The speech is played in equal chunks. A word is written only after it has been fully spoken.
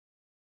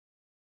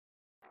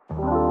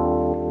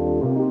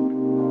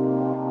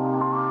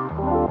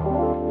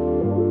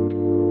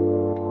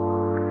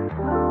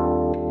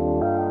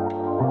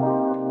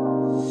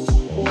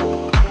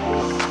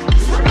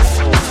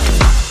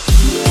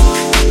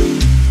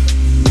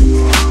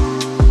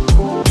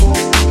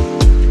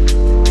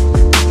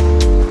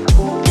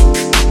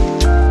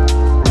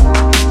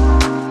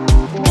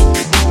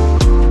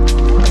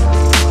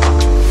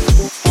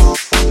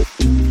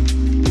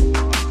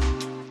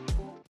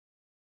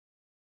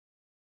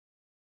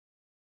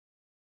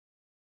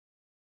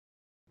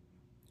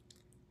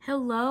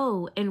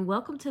Hello, and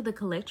welcome to the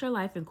Collect Your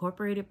Life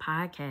Incorporated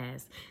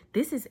podcast.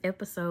 This is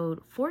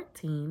episode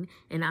 14,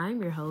 and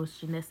I'm your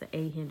host, Janessa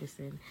A.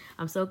 Henderson.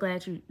 I'm so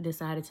glad you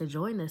decided to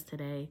join us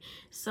today.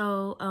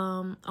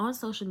 On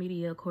social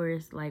media, of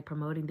course, like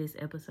promoting this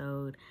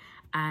episode,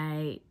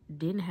 I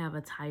didn't have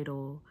a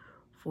title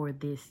for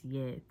this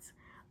yet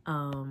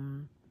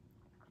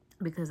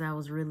because I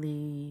was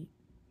really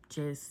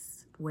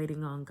just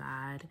waiting on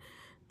God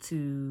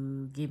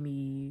to give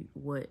me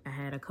what I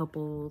had a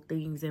couple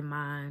things in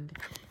mind,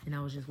 and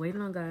I was just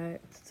waiting on God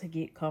to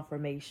get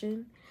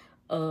confirmation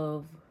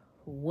of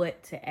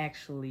what to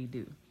actually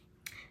do.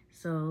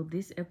 So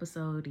this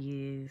episode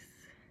is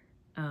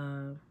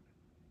uh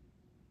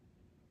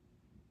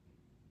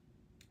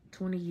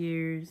 20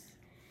 years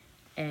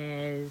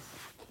as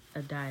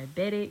a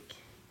diabetic,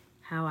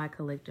 how I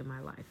collected my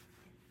life.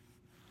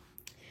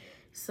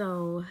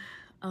 So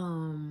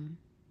I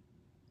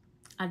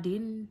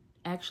didn't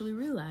actually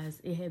realize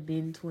it had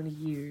been 20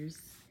 years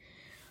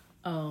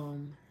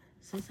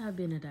since I've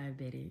been a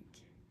diabetic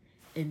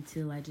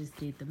until I just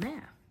did the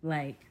math.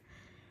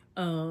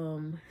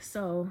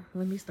 So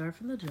let me start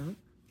from the jump.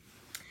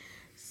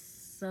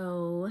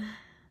 So,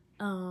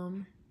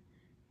 um,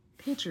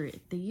 picture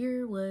it. The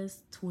year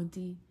was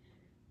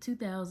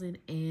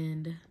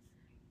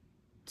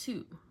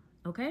 2002.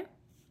 Okay?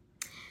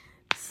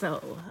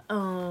 So,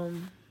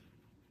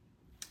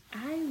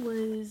 I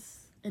was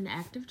an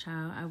active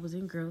child. I was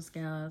in Girl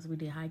Scouts. We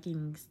did hiking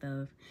and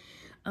stuff.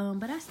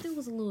 But I still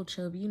was a little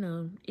chubby,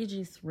 it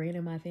just ran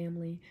in my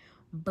family.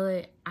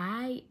 But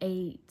I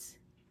ate,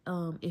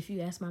 if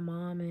you ask my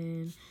mom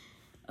and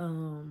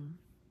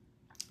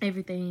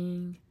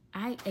everything,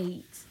 I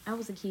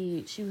was a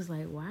kid. She was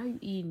like, why are you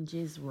eating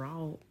just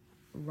raw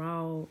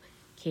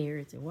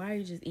carrots? And why are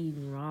you just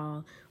eating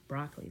raw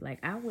broccoli? I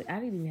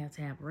didn't even have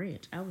to have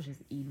ranch. I was just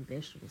eating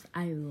vegetables.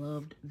 I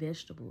loved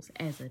vegetables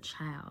as a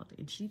child.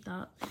 And she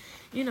thought,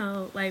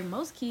 like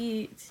most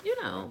kids,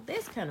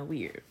 that's kind of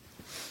weird.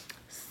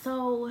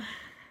 So,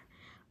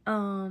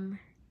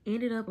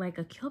 ended up like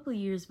a couple of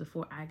years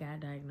before I got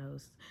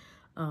diagnosed.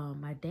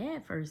 My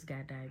dad first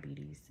got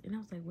diabetes, and I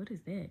was like, "What is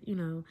that?"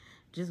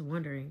 Just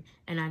wondering.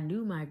 And I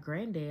knew my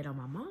granddad on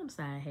my mom's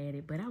side had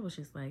it, but I was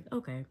just like,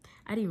 "Okay."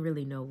 I didn't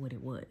really know what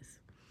it was.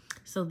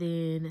 So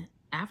then,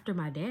 after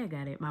my dad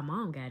got it, my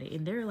mom got it,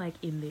 and they're like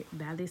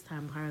by this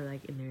time probably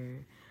like in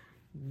their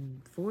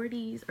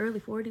 40s, early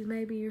 40s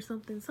maybe or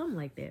something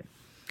like that.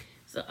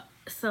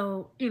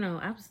 So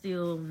I'm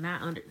still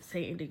not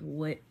understanding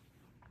what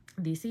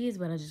this is,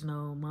 but I just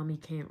know mommy and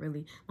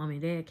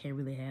dad can't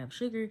really have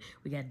sugar.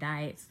 We got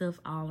diet stuff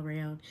all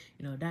around,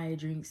 diet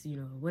drinks,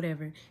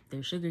 whatever. If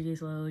their sugar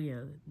gets low,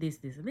 this,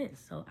 and this.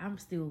 So I'm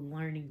still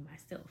learning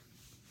myself.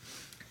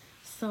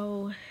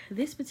 So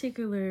this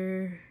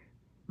particular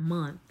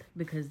month,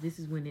 because this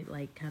is when it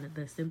like kind of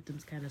the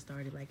symptoms kind of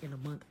started like in a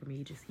month for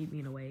me, it just hit me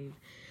in a wave.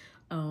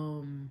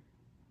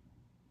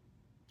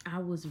 I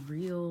was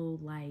real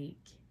like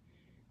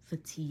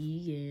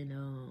fatigue and I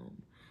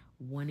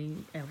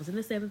was in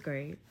the 7th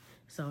grade,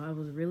 so I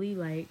was really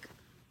like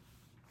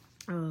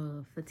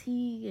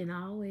fatigued and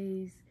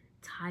always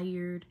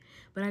tired,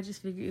 but I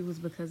just figured it was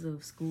because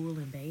of school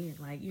and band,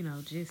 like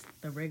just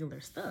the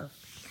regular stuff.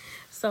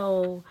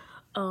 So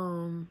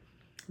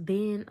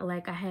then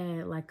like I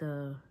had like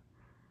a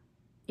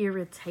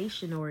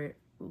irritation, or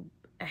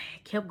I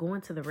kept going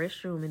to the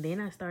restroom, and then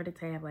I started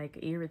to have like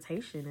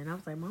irritation, and I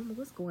was like, "Mama,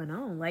 what's going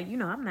on?" Like,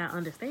 I'm not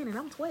understanding.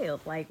 I'm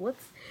 12. Like, what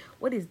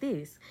is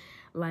this?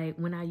 Like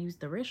when I used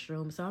the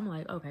restroom. So I'm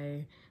like,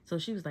 okay. So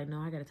she was like, "No,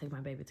 I gotta take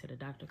my baby to the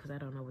doctor because I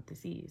don't know what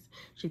this is."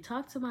 She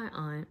talked to my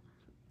aunt.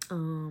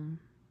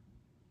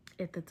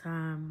 At the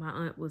time, my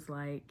aunt was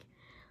like,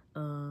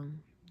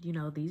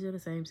 these are the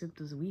same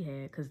symptoms we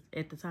had, because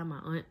at the time my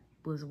aunt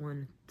was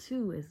one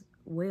too as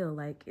well.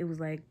 Like it was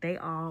like they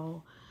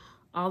all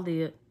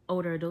the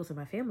older adults in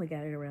my family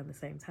got it around the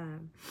same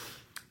time.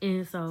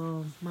 And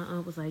so my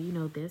aunt was like,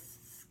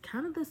 that's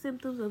kind of the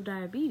symptoms of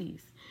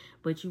diabetes,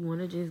 but you want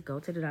to just go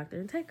to the doctor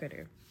and take her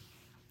there.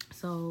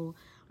 So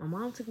my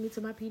mom took me to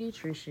my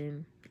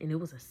pediatrician, and it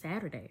was a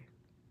Saturday.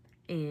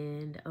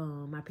 And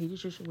my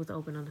pediatrician was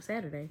open on a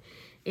Saturday.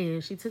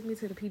 And she took me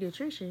to the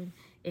pediatrician,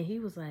 and he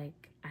was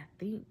like, I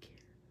think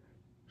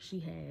she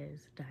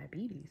has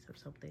diabetes or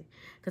something,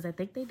 because I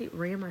think they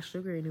ran my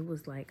sugar, and it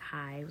was like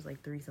high. It was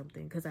like 3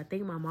 something, because I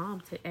think my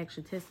mom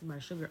actually tested my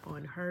sugar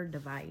on her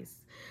device.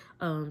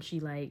 She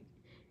like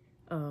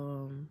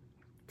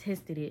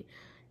tested it,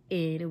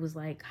 and it was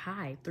like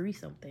high 3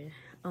 something.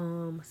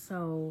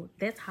 So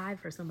that's high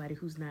for somebody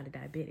who's not a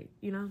diabetic.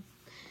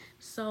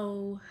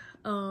 So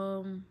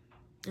and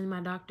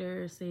my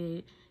doctor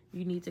said,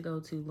 you need to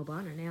go to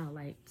Labana now,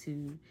 like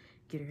to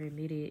get her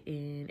admitted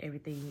and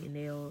everything, and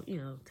they'll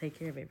take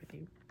care of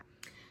everything.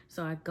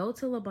 So I go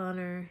to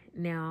Labana.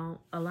 Now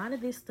a lot of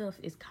this stuff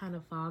is kind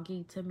of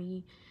foggy to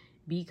me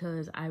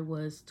because I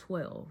was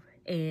 12,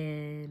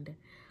 and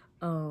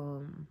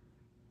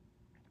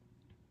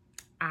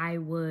I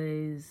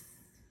was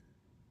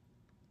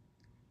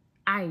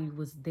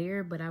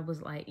there, but I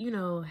was like,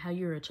 how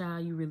you're a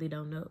child, you really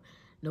don't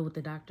know what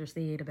the doctor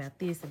said about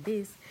this and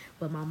this,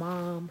 but my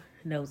mom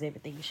knows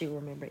everything. She'll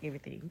remember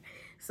everything.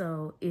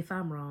 So if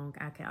I'm wrong,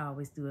 I can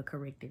always do a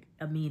corrected,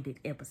 amended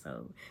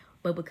episode.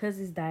 But because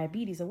it's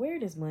Diabetes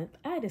Awareness Month,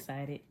 I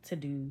decided to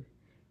do,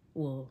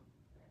 well,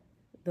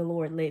 the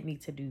Lord led me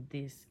to do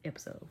this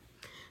episode.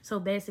 So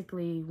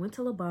basically, went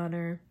to La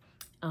Bonheur,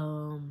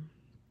 and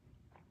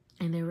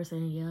they were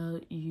saying, yeah,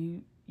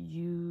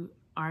 you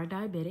are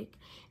diabetic,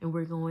 and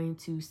we're going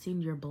to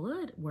send your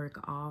blood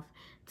work off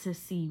to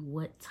see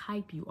what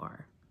type you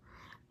are.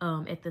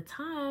 At the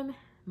time,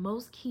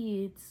 most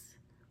kids,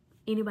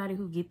 anybody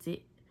who gets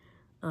it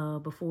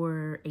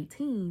before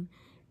 18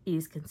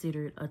 is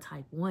considered a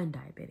type 1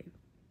 diabetic.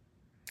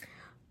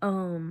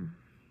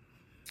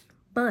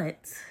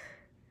 But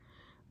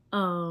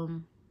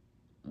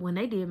when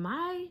they did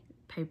my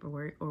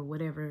paperwork or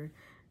whatever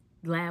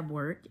lab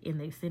work and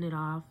they sent it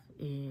off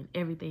and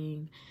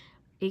everything,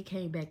 it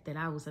came back that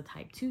I was a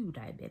type 2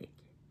 diabetic.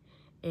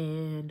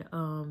 And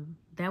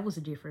that was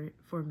different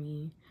for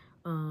me.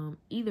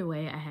 Either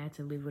way, I had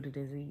to live with a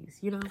disease,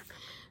 you know?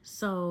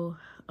 So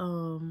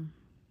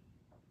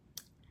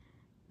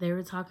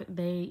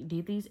they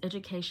did these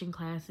education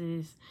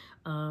classes,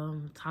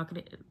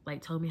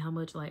 told me how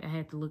much, like, I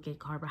had to look at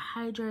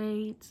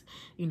carbohydrates,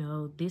 you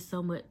know, this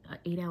so much,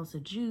 8 ounce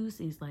of juice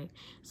is like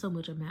so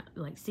much amount,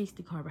 like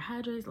 60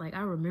 carbohydrates. Like,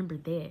 I remember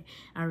that.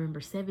 I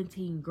remember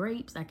 17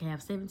 grapes. I can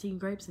have 17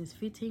 grapes as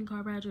 15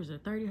 carbohydrates or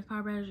 30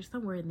 carbohydrates,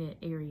 somewhere in that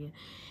area.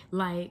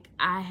 Like,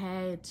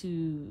 I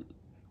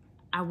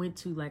went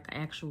to like an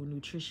actual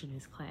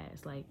nutritionist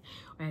class. Like,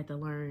 I had to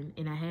learn,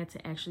 and I had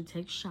to actually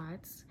take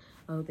shots.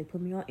 They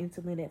put me on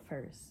insulin at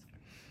first.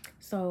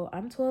 So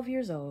I'm 12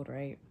 years old,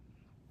 right?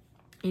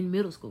 In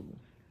middle school.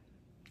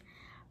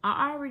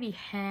 I already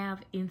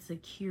have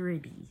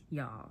insecurity,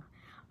 y'all,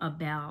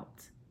 about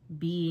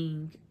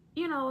being,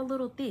 you know, a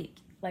little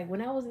thick. Like,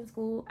 when I was in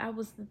school, I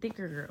was the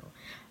thicker girl.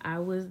 I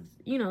was,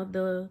 you know,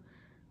 the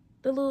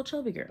little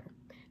chubby girl.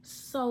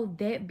 So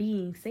that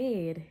being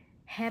said,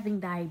 having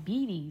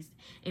diabetes,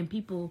 and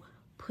people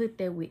put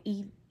that with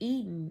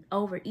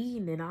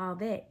overeating and all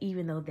that,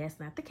 even though that's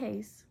not the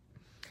case,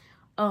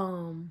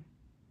 and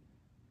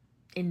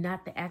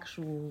not the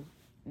actual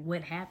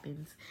what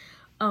happens.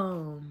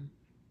 I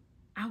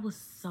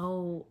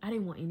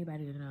didn't want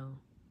anybody to know.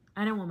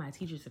 I didn't want my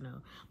teachers to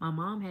know. My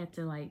mom had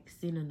to like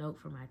send a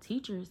note for my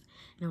teachers,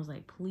 and I was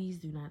like, please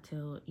do not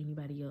tell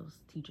anybody else,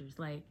 teachers.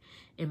 Like,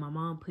 and my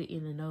mom put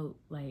in the note,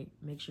 like,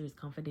 make sure it's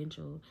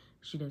confidential.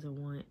 She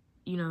doesn't want,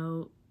 you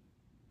know,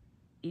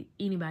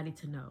 anybody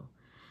to know.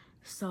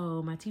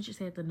 So my teachers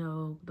had to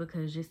know,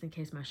 because just in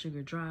case my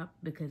sugar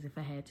dropped, because if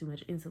I had too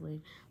much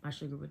insulin, my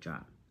sugar would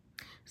drop.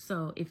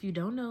 So if you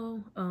don't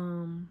know,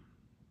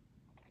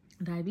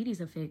 diabetes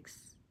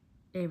affects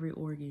every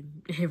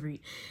organ,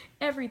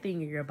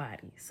 everything in your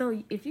body.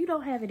 So if you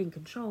don't have it in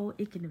control,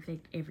 it can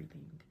affect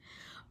everything.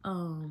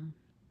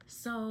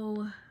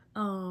 Also,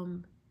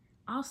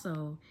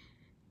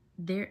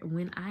 there,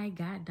 when I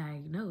got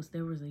diagnosed,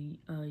 there was a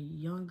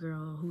young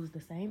girl who was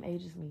the same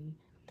age as me,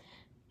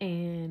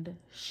 and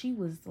she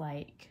was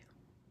like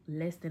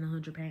less than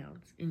 100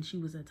 pounds, and she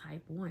was a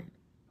type 1,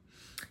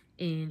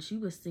 and she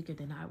was sicker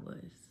than I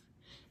was.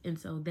 And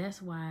so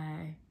that's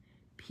why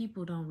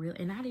people don't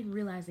and I didn't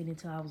realize it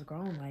until I was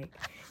grown, like,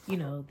 you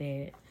know,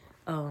 that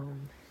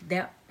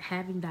that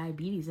having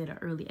diabetes at an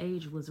early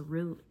age was a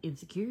real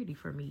insecurity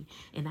for me,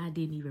 and I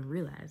didn't even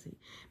realize it,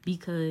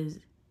 because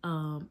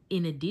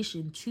in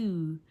addition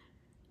to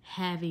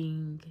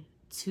having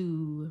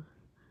to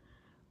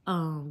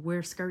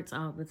wear skirts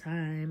all the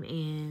time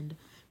and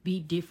be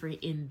different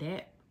in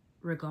that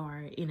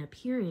regard in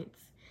appearance,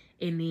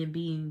 and then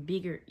being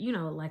bigger, you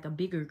know, like a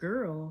bigger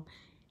girl,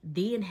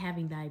 then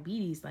having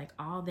diabetes, like,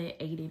 all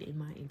that aided in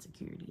my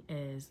insecurity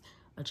as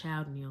a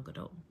child and young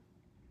adult.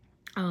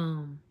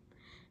 I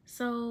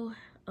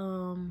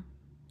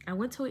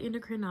went to an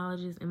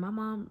endocrinologist, and my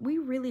mom, we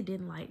really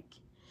didn't like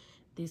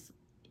this.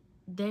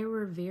 They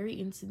were very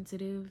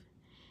insensitive.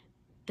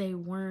 They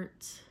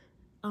weren't,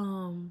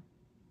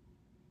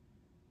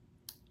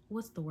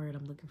 what's the word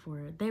I'm looking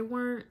for? They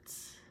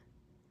weren't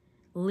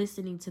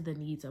listening to the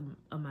needs of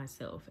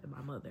myself and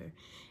my mother.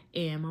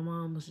 And my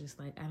mom was just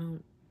like, I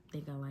don't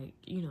think I like,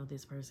 you know,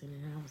 this person.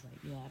 And I was like,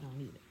 yeah, I don't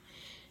need it.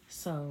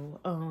 So,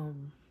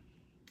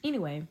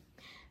 anyway,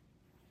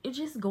 it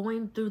just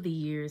going through the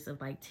years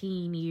of like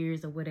teen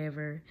years or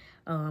whatever,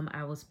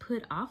 I was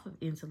put off of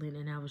insulin,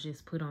 and I was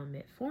just put on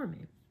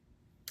metformin.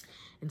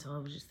 And so I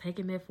was just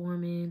taking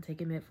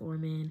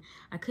metformin.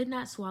 I could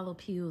not swallow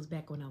pills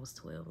back when I was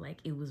 12. Like,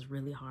 it was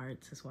really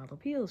hard to swallow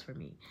pills for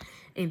me.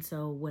 And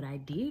so what I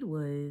did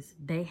was,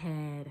 they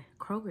had,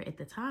 Kroger at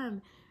the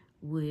time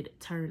would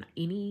turn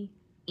any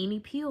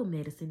pill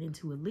medicine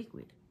into a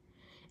liquid.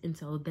 And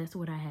so that's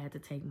what I had to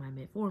take my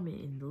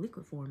metformin in the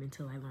liquid form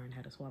until I learned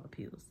how to swallow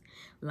pills.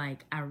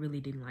 Like, I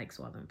really didn't like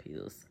swallowing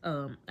pills.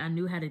 I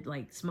knew how to,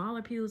 like,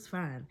 smaller pills,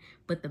 fine.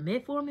 But the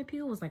metformin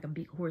pill was like a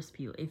big horse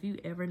pill. If you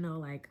ever know,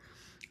 like,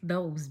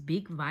 those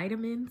big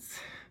vitamins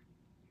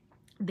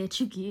that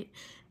you get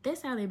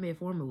That's how they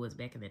metformin was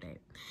back in the day.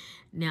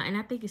 Now, and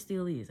I think it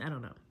still is. I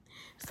don't know.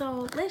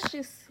 So let's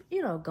just,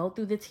 go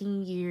through the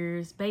teen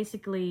years.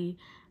 Basically,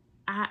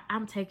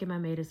 I'm taking my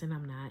medicine.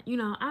 I'm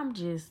not, I'm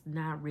just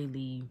not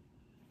really,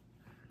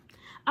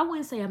 I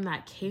wouldn't say I'm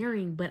not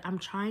caring, but I'm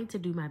trying to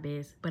do my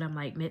best. But I'm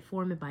like,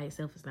 metformin by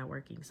itself is not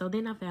working. So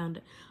then I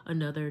found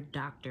another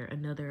doctor,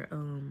 another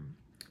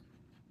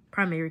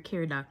primary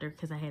care doctor,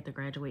 because I had to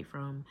graduate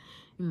from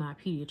my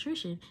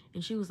pediatrician,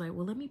 and she was like,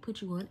 well, let me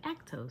put you on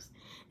Actos.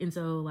 And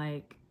so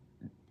like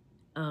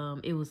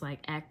it was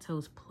like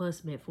Actos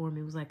plus metformin.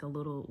 It was like a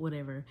little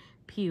whatever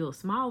pill,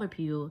 smaller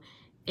pill,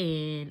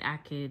 and I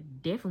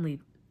could definitely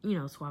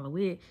swallow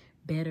it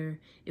better.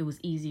 It was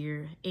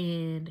easier,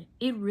 and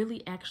it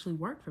really actually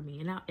worked for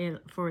me, and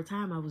for a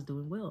time I was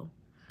doing well.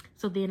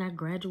 So then I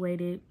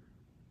graduated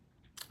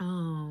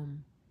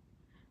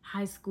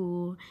high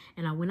school,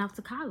 and I went off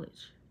to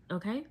college.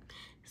 Okay,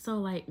 so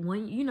like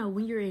when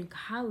you're in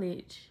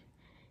college,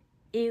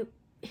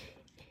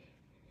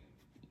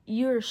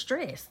 you're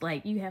stressed,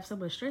 like you have so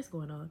much stress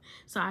going on.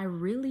 So I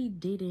really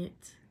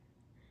didn't,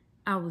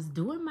 I was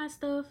doing my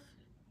stuff,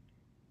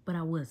 but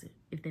I wasn't,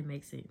 if that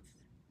makes sense.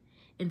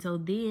 And so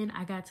then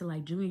I got to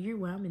like junior year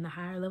where I'm in the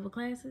higher level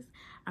classes.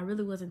 I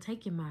really wasn't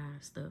taking my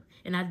stuff,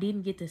 and I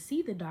didn't get to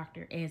see the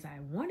doctor as I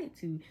wanted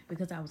to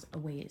because I was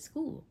away at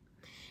school.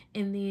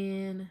 And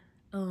then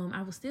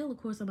I was still,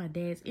 of course, on my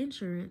dad's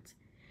insurance,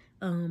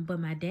 but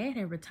my dad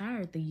had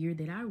retired the year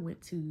that I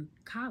went to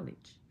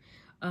college.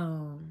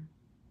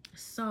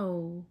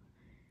 So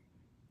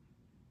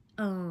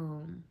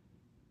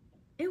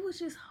it was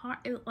just hard.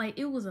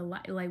 It was a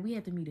lot. Like, we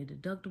had to meet a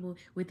deductible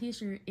with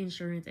his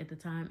insurance at the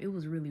time. It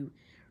was really,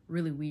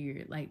 really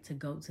weird. Like, to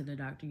go to the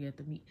doctor, you have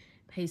to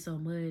pay so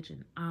much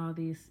and all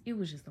this. It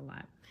was just a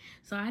lot.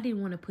 So I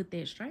didn't want to put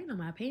that strain on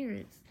my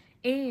parents.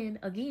 And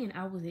again,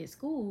 I was at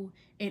school,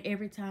 and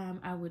every time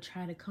I would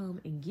try to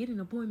come and get an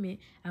appointment,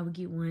 I would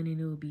get one,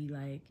 and it would be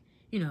like,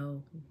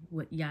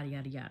 what, yada,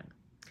 yada, yada.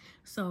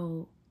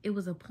 So it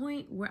was a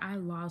point where I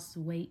lost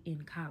weight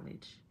in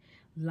college.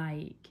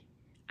 Like,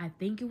 I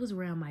think it was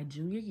around my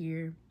junior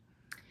year.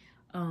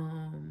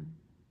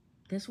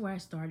 That's where I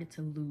started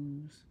to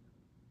lose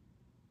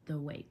the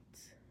weight.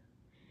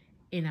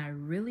 And I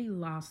really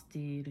lost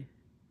it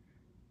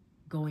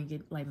going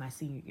in like my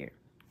senior year.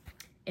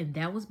 And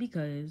that was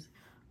because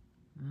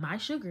my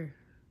sugar,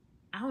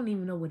 I don't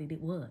even know what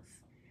it was,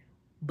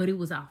 but it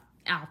was out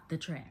the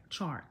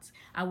charts.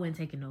 I wasn't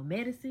taking no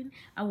medicine.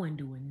 I wasn't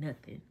doing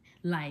nothing.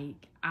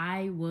 Like,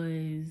 I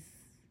was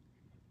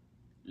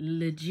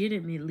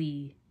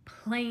legitimately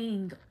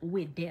playing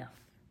with death.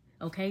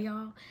 Okay,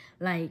 y'all?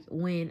 Like,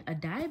 when a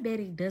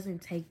diabetic doesn't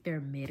take their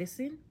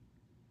medicine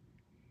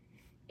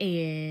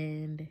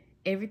and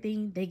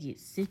everything, they get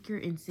sicker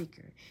and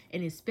sicker.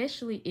 And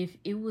especially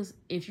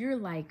if you're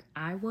like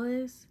I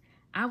was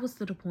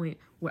to the point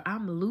where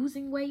I'm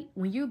losing weight.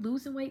 When you're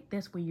losing weight,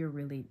 that's when you're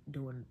really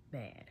doing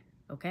bad.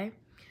 Okay?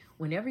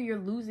 Whenever you're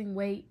losing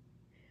weight,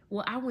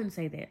 well, I wouldn't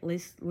say that.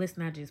 Let's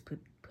not just put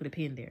a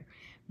pin there,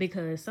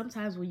 because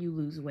sometimes when you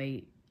lose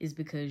weight is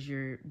because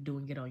you're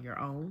doing it on your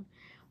own.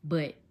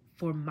 But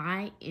for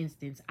my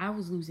instance, I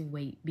was losing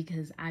weight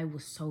because I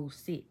was so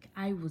sick.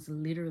 I was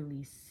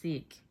literally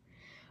sick.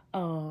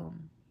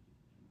 And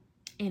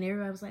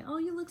everybody was like, "Oh,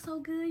 you look so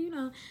good,"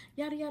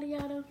 yada yada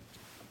yada.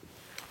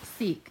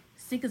 Sick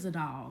as a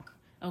dog.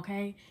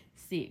 Okay,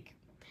 sick.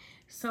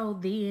 So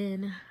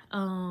then,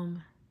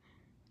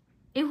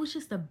 it was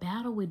just a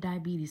battle with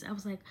diabetes. I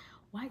was like,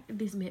 why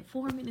this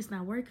metformin is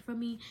not working for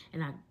me?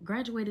 And I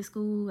graduated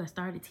school, I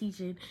started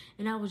teaching,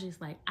 and I was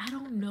just like, I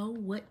don't know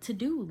what to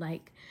do.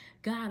 Like,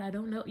 God, I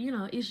don't know.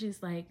 It's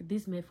just like,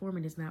 this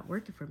metformin is not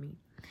working for me.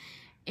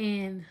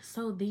 And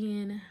so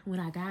then when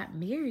I got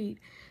married,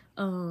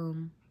 I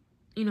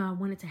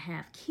wanted to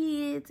have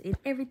kids and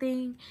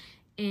everything.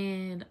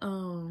 And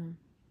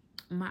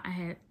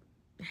I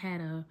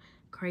had a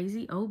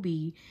crazy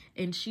OB,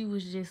 and she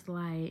was just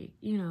like,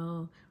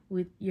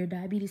 with your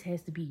diabetes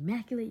has to be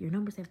immaculate, your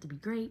numbers have to be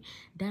great,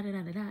 da da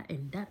da da da,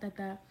 and da da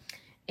da.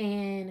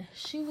 And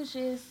she was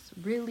just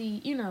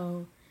really,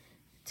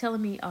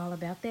 telling me all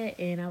about that.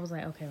 And I was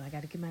like, okay, well, I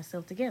got to get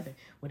myself together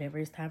whenever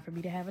it's time for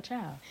me to have a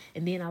child.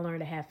 And then I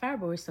learned to have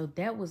fibroids, so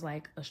that was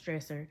like a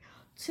stressor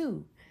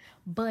too.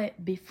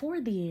 But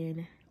before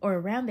then, or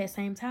around that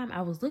same time,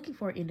 I was looking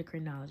for an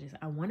endocrinologist.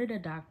 I wanted a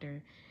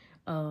doctor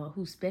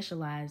who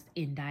specialized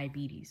in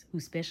diabetes, who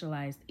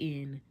specialized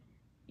in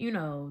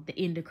the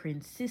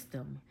endocrine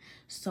system,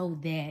 so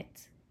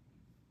that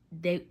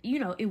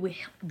it would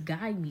help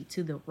guide me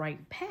to the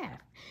right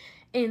path.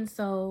 And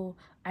so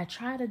I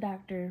tried a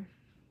doctor.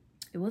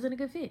 It wasn't a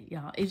good fit,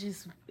 y'all.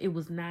 It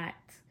was not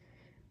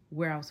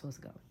where I was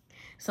supposed to go.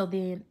 So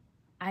then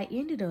I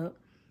ended up,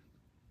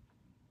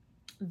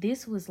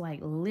 this was like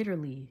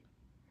literally,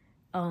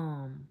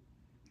 I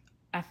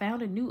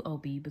found a new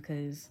OB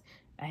because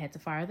I had to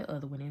fire the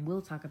other one, and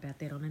we'll talk about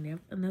that on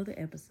another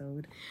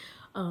episode.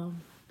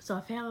 So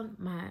I found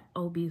my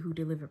OB who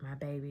delivered my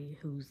baby,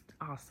 who's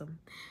awesome.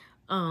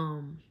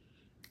 And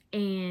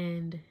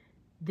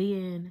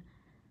then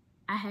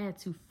I had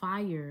to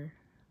fire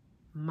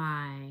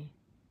my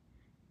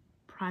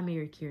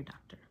primary care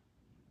doctor.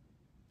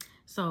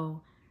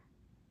 So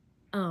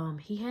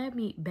he had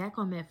me back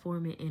on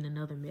metformin and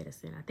another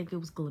medicine. I think it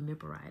was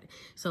glimepiride.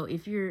 So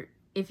if you're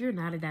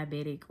not a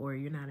diabetic or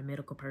you're not a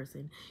medical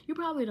person, you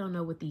probably don't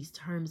know what these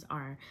terms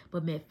are.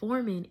 But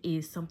metformin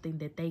is something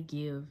that they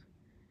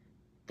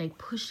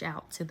push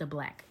out to the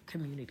Black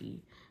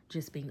community,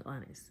 just being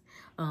honest,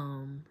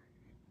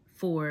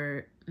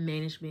 for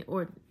management,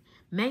 or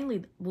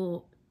mainly,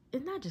 well,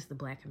 it's not just the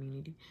Black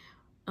community.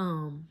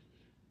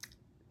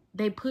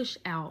 They push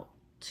out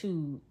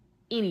to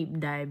any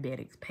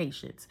diabetic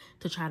patients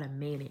to try to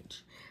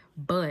manage.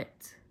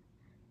 But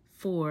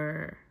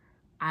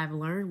I've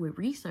learned with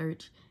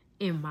research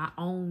in my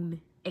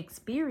own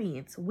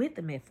experience with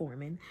the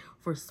metformin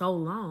for so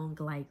long,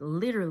 like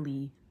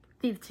literally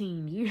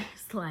 15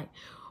 years, like,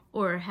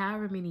 or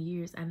however many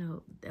years. I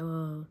know,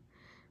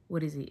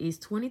 what is it? It's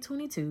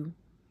 2022.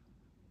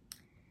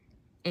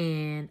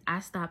 And I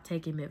stopped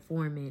taking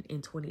metformin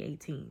in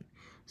 2018.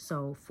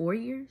 So 4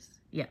 years?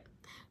 Yeah.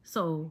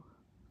 So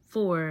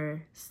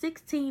for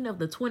 16 of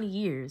the 20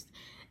 years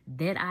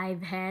that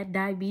I've had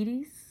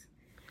diabetes,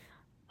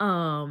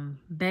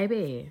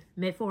 baby,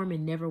 metformin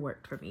never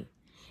worked for me.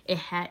 It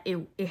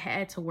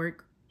had to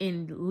work,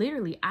 and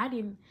literally I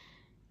didn't,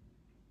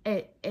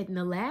 in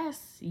the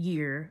last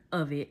year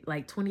of it,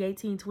 like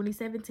 2018,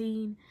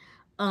 2017,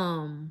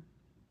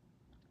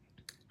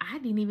 I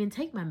didn't even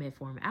take my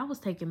metformin. I was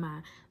taking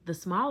the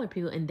smaller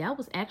pill, and that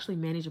was actually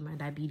managing my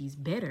diabetes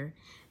better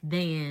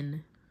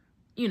than,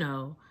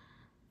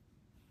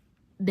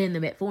 than the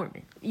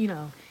metformin,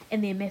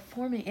 And then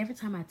metformin, every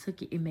time I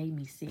took it, it made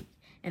me sick.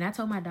 And I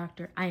told my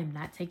doctor, I am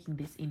not taking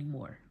this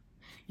anymore.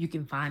 You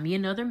can find me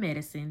another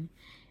medicine.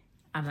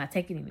 I'm not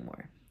taking it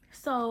anymore.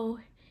 So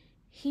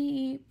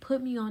he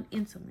put me on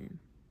insulin.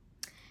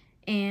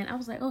 And I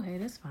was like, okay,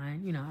 that's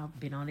fine. I've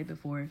been on it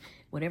before.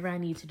 Whatever I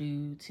need to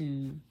do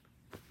to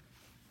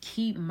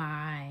keep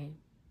my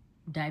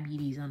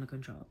diabetes under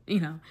control,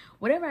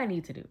 whatever I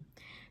need to do.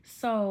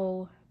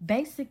 So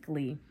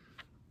basically,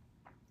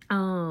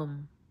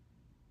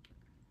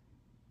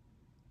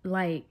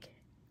 like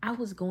I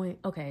was going,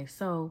 okay,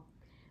 so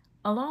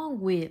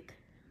along with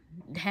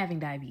having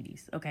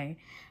diabetes, okay,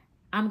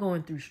 I'm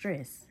going through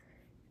stress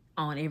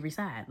on every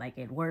side, like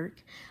at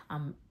work,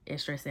 I'm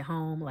stressed at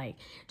home, like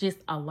just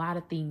a lot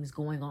of things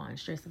going on,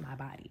 stress in my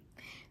body.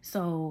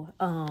 So,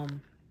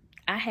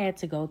 I had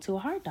to go to a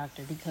heart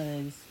doctor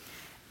because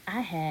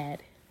I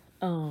had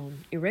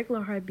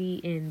irregular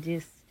heartbeat, and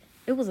just,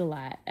 it was a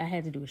lot. I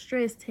had to do a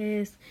stress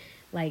test.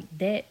 Like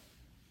that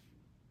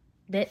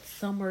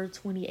summer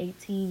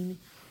 2018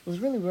 was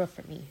really rough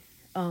for me.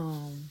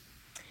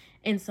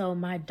 And so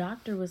my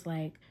doctor was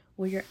like,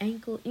 well, your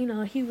ankle,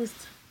 he was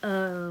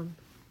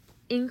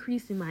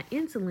increasing my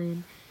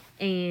insulin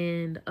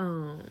and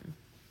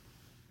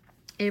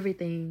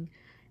everything,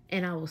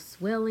 and I was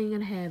swelling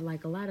and had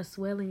like a lot of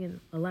swelling and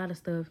a lot of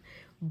stuff,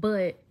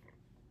 but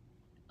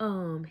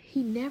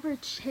he never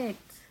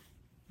checked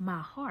my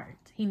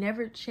heart. He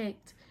never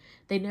checked.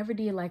 They never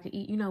did like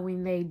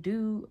when they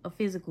do a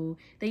physical,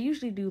 they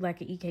usually do like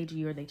an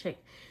EKG, or they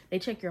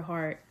check your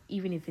heart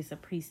even if it's a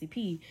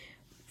pre-CP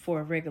for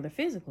a regular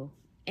physical.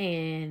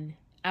 And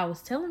I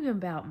was telling him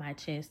about my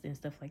chest and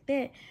stuff like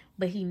that,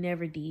 but he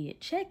never did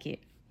check it.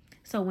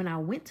 So when I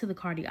went to the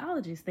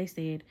cardiologist, they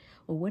said,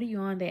 well, what are you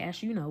on? They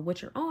asked you,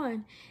 what you're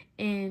on.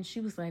 And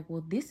she was like,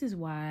 well, this is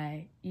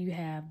why you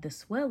have the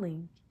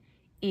swelling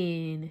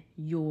in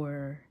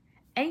your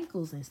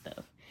ankles and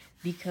stuff,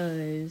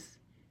 because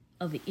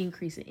of the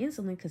increase in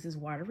insulin, because it's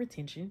water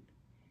retention.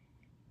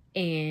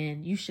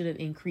 And you should have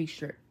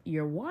increased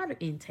your water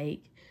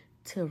intake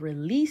to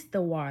release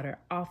the water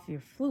off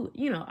your fluid,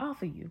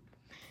 off of you.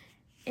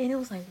 And it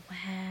was like,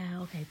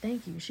 wow, okay,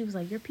 thank you. She was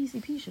like, your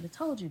PCP should have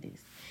told you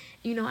this.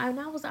 And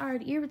I was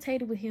already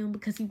irritated with him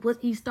because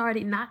he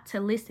started not to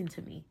listen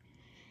to me.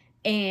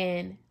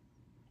 And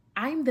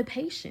I'm the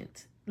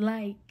patient.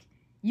 Like,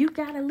 you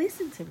gotta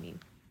listen to me.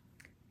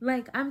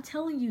 Like, I'm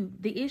telling you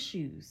the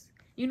issues,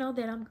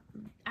 that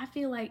I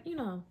feel like,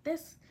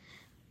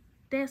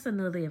 that's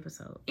another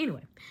episode.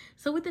 Anyway,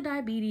 so with the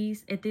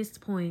diabetes, at this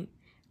point,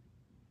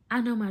 I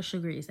know my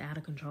sugar is out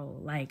of control.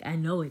 Like, I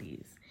know it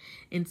is.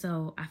 And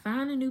so I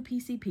found a new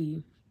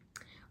PCP,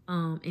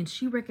 and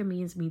she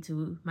recommends me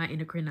to my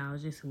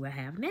endocrinologist, who I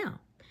have now.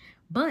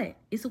 But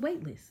it's a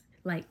wait list.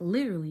 Like,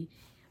 literally,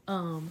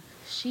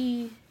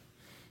 she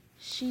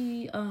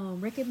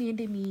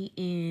recommended me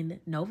in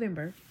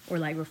November, or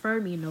like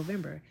referred me in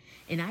November,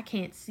 and I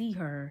can't see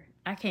her.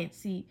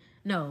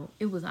 No,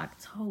 it was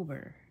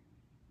October.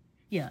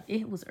 Yeah,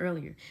 it was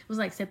earlier. It was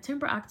like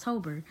September,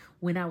 October,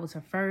 when I was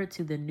referred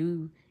to the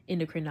new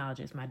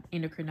endocrinologist, my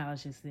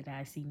endocrinologist that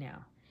I see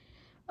now.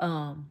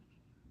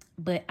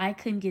 But I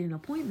couldn't get an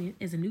appointment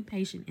as a new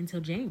patient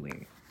until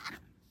January.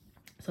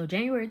 So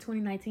January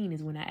 2019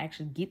 is when I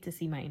actually get to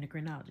see my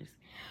endocrinologist.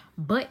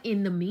 But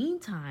in the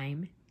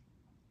meantime,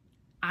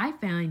 I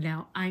found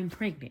out I'm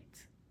pregnant.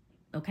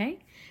 Okay.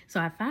 So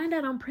I find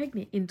out I'm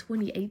pregnant in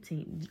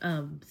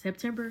 2018,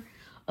 September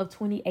of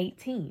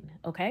 2018.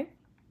 Okay.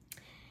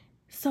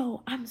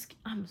 So I'm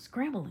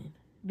scrambling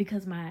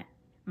because my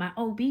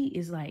OB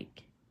is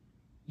like,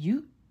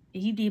 you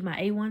he did my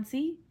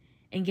A1C,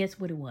 and guess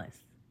what it was?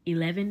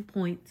 11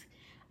 point,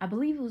 I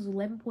believe it was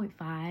 11.5,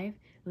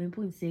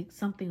 11.6,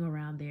 something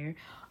around there.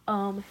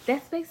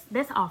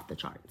 That's off the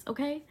charts,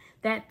 okay?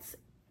 That's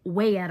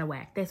way out of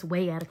whack. That's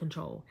way out of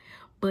control.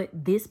 But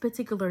this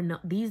particular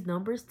these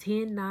numbers,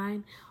 10,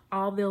 9,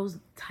 all those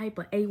type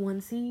of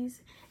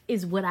A1Cs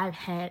is what I've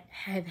had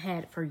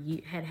for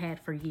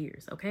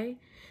years, okay?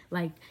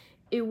 Like,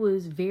 it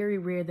was very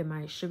rare that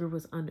my sugar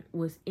was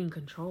in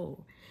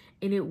control.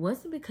 And it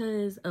wasn't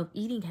because of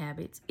eating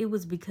habits. It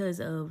was because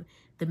of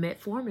the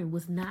metformin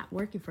was not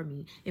working for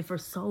me. And for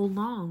so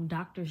long,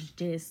 doctors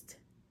just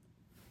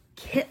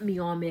kept me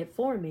on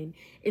metformin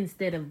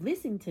instead of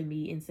listening to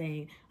me and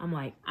saying, I'm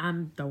like,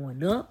 I'm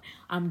throwing up,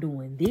 I'm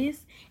doing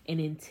this. And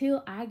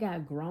until I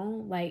got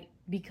grown, like,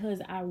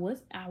 because I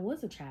was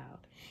a child,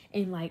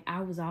 and like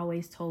I was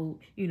always told,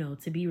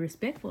 to be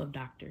respectful of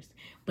doctors.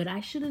 But I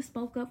should have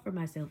spoke up for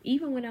myself.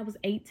 Even when I was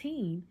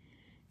 18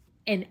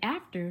 and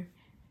after,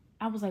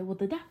 I was like, well,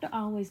 the doctor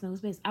always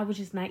knows best. I was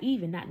just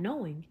naive and not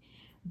knowing.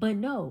 But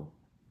no,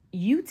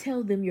 you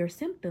tell them your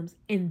symptoms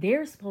and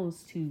they're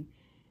supposed to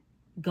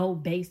go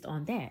based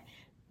on that.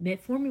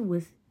 Metformin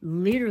was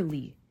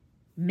literally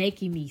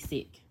making me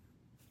sick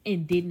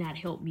and did not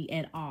help me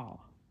at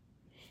all.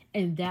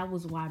 And that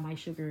was why my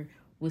sugar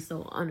was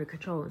so under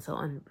control and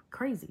so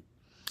crazy.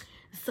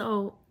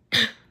 So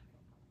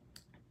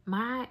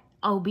my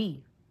OB,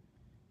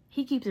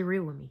 he keeps it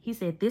real with me. He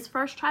said, this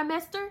first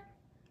trimester,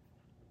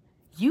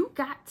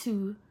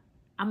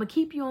 I'm gonna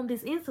keep you on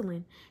this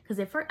insulin, because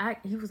at first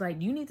he was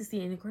like, you need to see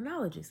an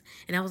endocrinologist.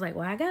 And I was like,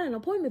 well, I got an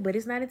appointment, but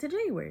it's not until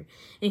January.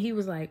 And he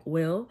was like,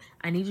 well,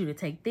 I need you to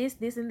take this,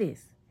 this, and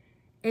this.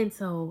 And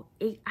so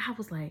I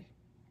was like,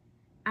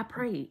 I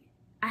prayed.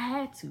 I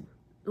had to.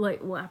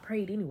 I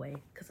prayed anyway,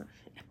 because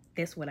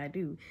that's what I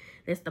do.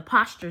 That's the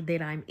posture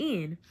that I'm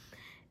in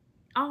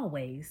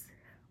always.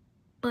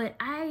 But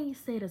I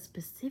said a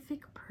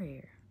specific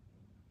prayer.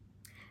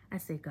 I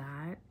said,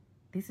 God,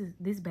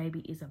 this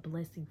baby is a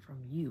blessing from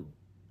you,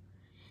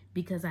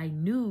 because I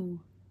knew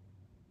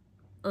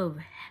of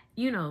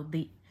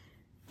the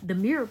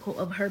miracle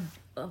of her,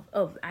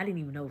 of I didn't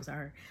even know it was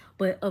her,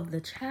 but of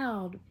the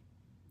child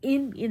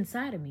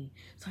inside of me.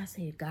 So I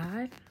said,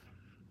 God,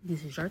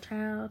 this is your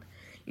child.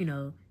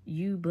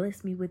 You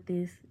bless me with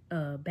this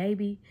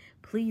baby.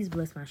 Please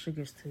bless my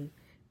sugars to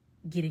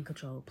get in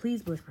control.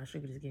 Please bless my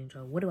sugars to get in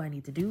control. What do I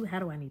need to do? How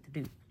do I need to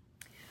do?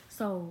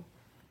 So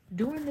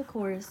during the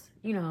course,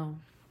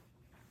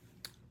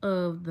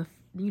 of the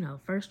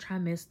first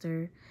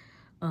trimester,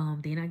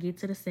 then I get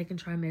to the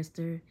second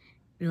trimester,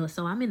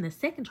 so I'm in the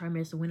second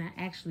trimester when I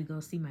actually go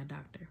see my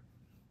doctor.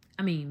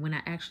 When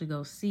I actually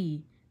go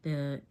see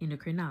the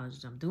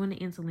endocrinologist. I'm doing the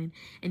insulin,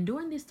 and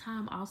during this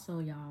time also,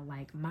 y'all,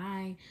 like,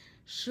 my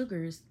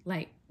sugars,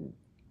 like,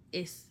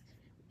 it's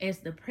as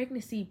the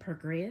pregnancy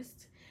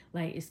progressed,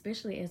 like,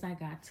 especially as I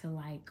got to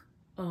like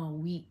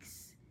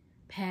weeks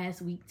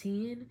past week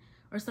 10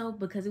 or so,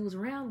 because it was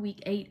around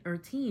week 8 or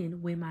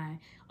 10 when my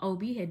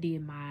OB had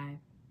did my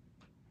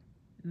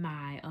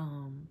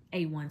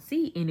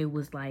A1C, and it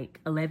was like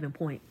 11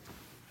 point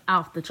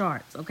off the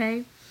charts.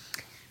 Okay,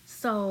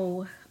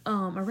 so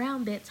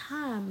around that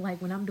time,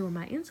 like when I'm doing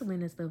my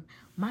insulin and stuff,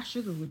 my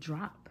sugar would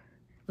drop.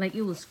 Like,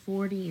 it was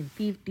 40 and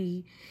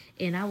 50,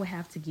 and I would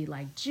have to get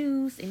like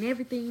juice and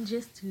everything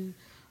just to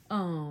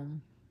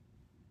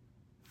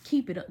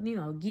keep it up,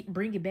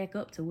 bring it back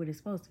up to what it's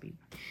supposed to be.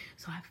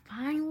 So I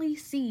finally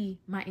see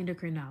my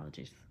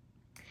endocrinologist.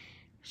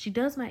 She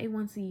does my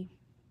A1C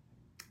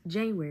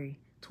January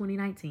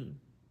 2019,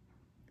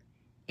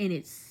 and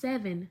it's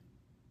 7.1.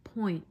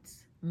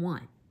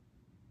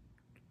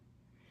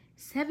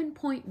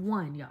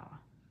 7.1, y'all.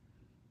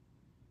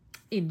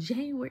 In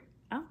January,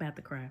 I'm about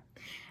to cry.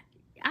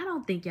 I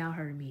don't think y'all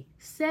heard me.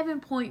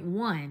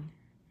 7.1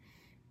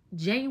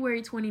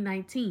 January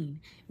 2019,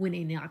 when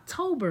in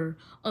October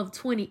of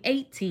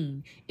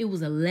 2018, it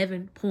was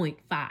 11.5.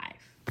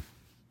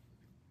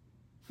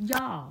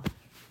 Y'all,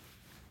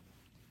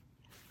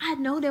 I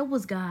know that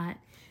was God.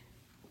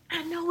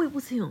 I know it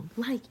was him.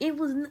 Like,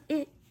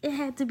 it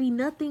had to be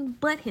nothing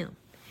but him.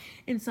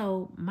 And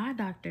so my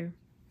doctor,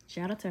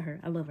 shout out to her,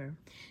 I love her,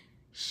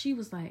 she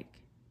was like,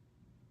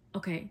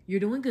 okay, you're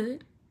doing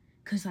good,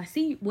 because I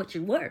see what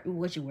you were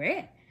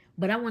at,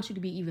 but I want you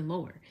to be even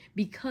lower,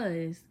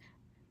 because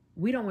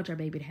we don't want your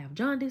baby to have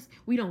jaundice.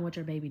 We don't want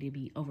your baby to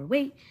be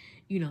overweight.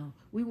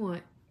 We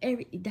want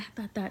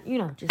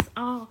just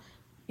all,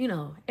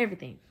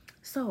 everything.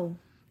 So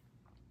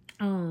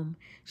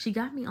she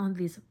got me on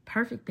this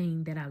perfect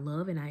thing that I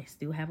love and I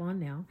still have on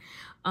now.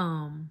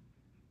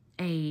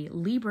 A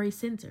Libre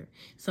sensor.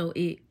 So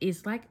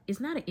it's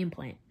not an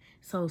implant.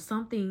 So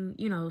something,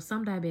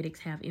 some diabetics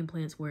have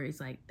implants where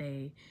it's like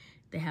they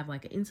they have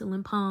like an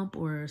insulin pump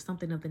or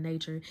something of the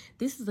nature.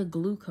 This is a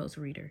glucose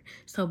reader.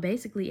 So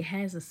basically it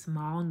has a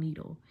small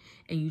needle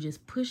and you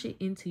just push it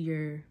into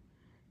your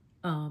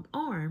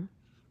arm,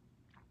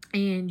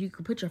 and you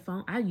can put your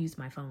phone. I use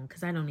my phone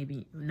because I don't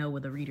even know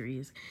what the reader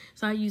is.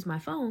 So I use my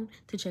phone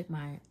to check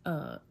my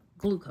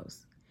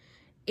glucose.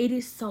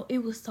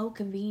 It was so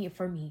convenient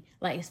for me,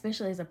 like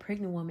especially as a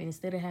pregnant woman,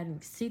 instead of having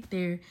to sit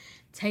there,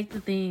 take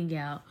the thing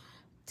out,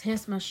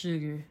 test my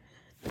sugar,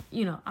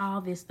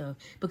 all this stuff,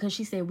 because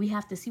she said we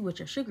have to see what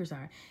your sugars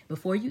are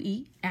before you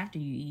eat, after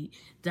you eat,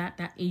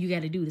 and you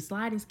got to do the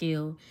sliding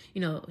scale.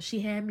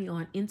 She had me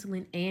on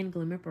insulin and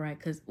glimepiride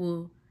because,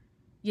 well,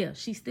 yeah,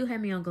 she still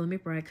had me on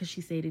glimepiride because she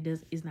said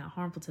it's not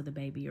harmful to the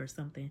baby or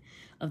something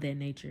of that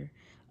nature.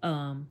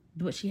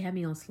 But she had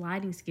me on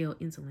sliding scale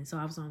insulin. So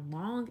I was on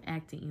long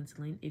acting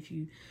insulin, if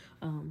you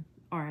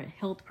are a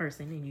health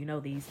person and you know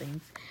these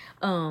things.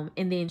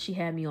 And then she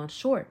had me on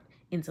short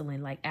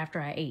insulin, like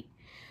after I ate.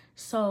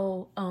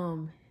 So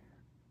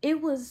it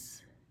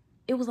was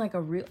like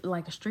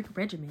a strict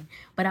regimen.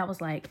 But I was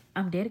like,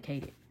 I'm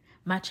dedicated.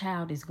 My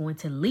child is going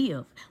to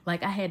live.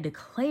 Like I had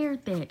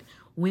declared that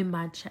when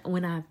I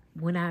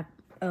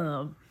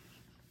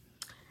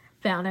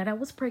found out I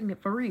was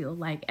pregnant for real.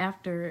 Like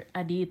after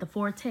I did the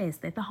 4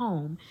 tests at the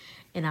home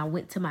and I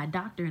went to my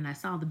doctor and I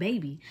saw the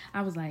baby,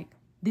 I was like,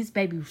 this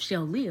baby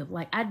shall live.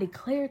 Like I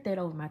declared that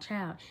over my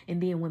child.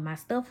 And then when my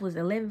stuff was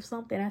 11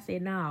 something, I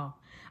said, no,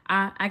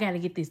 I got to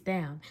get this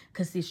down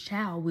because this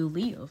child will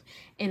live.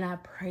 And I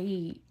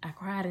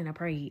cried and I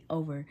prayed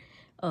over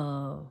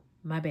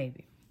my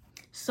baby.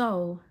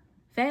 So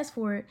fast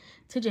forward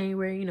to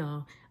January,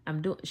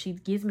 she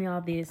gives me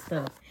all this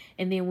stuff.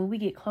 And then when we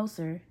get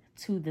closer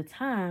to the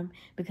time,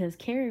 because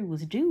Carrie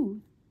was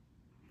due,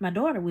 my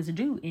daughter was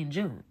due in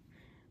June,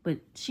 but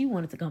she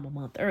wanted to come a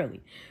month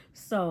early.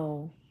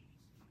 So,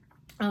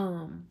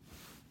 but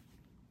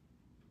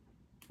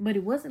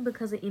it wasn't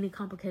because of any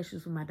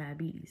complications with my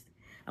diabetes.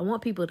 I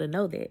want people to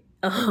know that.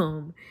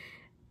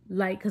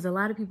 Because a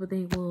lot of people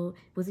think, well,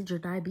 was it your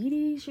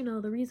diabetes?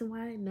 The reason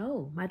why?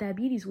 No, my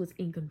diabetes was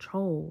in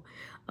control.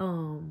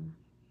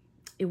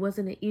 It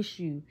wasn't an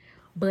issue.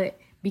 But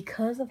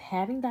because of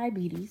having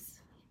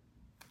diabetes,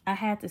 I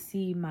had to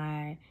see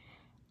my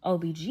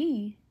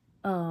OBG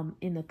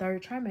in the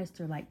 3rd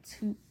trimester, like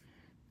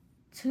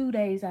two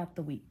days out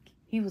the week.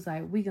 He was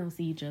like, we gonna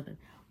see each other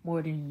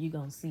more than you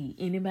gonna see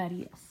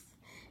anybody else.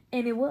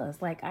 And it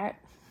was like, I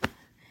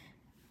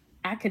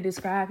could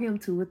describe him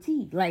to a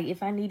T. Like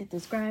if I needed to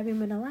describe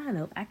him in a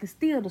lineup, I could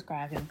still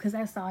describe him because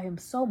I saw him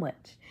so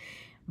much.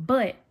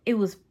 But it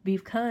was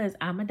because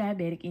I'm a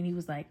diabetic, and he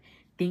was like,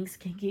 things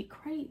can get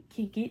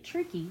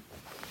tricky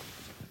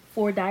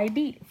for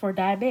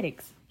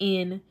diabetics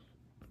in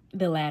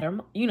the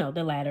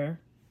latter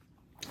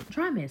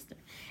trimester.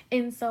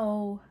 And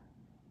so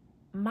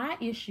my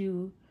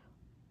issue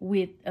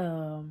with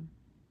my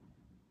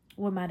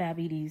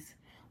diabetes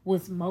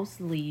was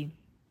mostly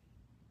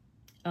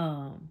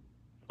or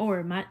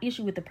my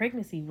issue with the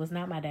pregnancy was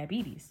not my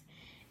diabetes.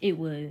 It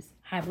was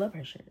high blood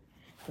pressure.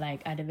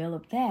 Like I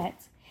developed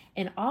that.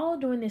 And all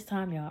during this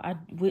time, y'all, I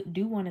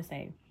do want to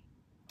say,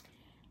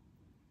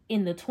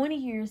 in the 20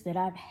 years that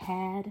I've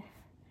had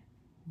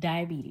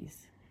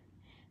diabetes,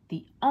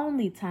 the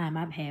only time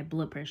I've had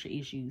blood pressure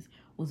issues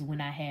was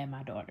when I had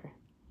my daughter.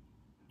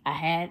 I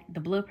had the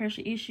blood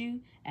pressure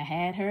issue. I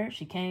had her.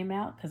 She came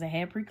out because I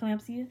had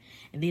preeclampsia.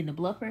 And then the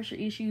blood pressure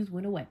issues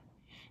went away.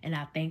 And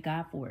I thank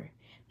God for it.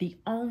 The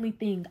only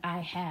thing I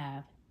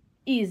have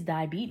is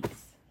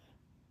diabetes.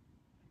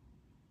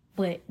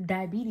 But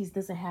diabetes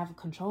doesn't have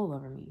control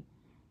over me.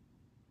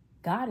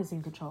 God is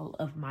in control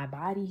of my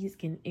body. He's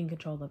in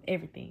control of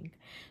everything.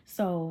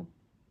 So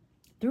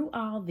through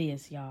all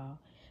this, y'all,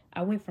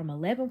 I went from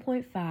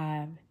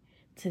 11.5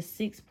 to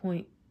 6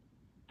 point,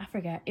 I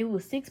forgot. It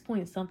was 6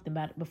 point something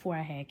about it before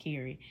I had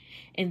Carrie.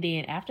 And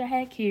then after I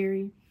had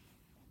Carrie,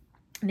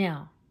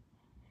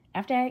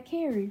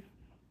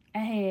 I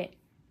had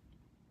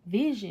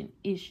vision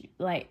issue.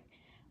 Like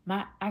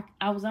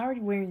I was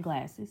already wearing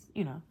glasses,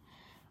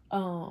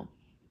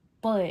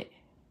 but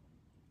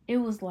it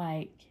was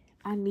like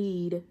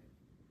I'm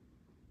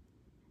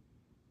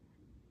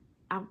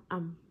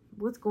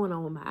what's going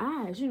on with my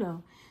eyes,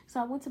 So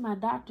I went to my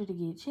doctor to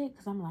get checked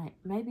because I'm like,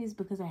 maybe it's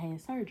because I had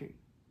surgery.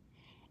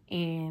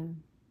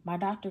 And my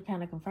doctor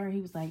kind of confirmed. He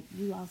was like,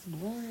 you lost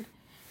blood?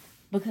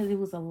 Because it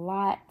was a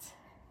lot.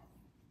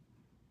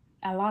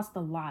 I lost a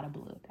lot of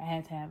blood. I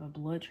had to have a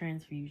blood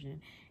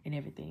transfusion and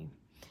everything.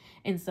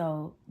 And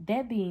so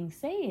that being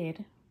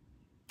said,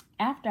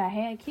 after I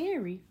had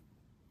Carrie,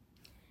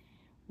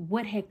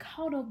 what had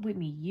caught up with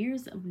me,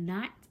 years of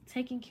not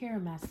taking care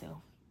of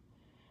myself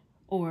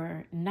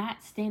or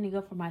not standing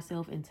up for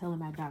myself and telling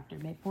my doctor,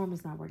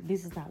 metformin's not working.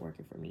 This is not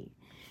working for me.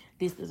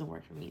 This doesn't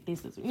work for me.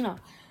 This is, it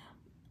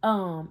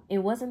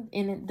wasn't.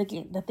 And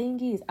the thing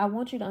is, I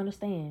want you to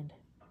understand,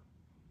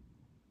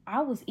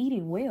 I was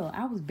eating well.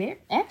 I was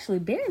actually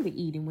barely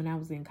eating when I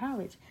was in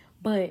college,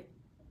 but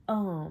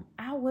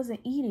I wasn't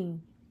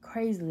eating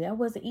crazily. I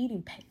wasn't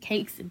eating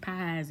cakes and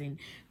pies and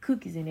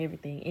cookies and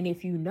everything. And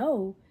if you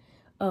know,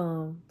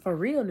 for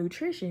real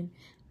nutrition,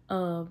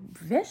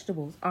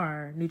 vegetables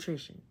are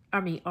nutrition. I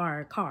mean,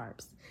 are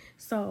carbs.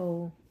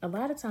 So a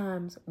lot of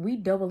times we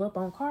double up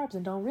on carbs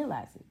and don't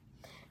realize it.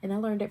 And I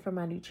learned it from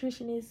my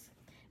nutritionist.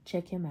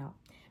 Check him out.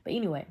 But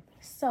anyway,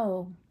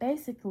 so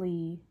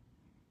basically,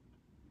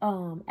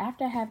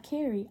 after I have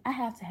Carrie, I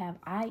have to have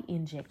eye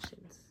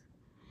injections.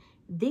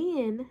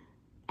 Then,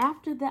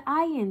 after the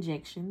eye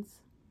injections,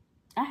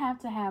 I have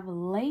to have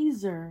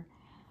laser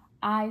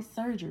eye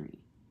surgery,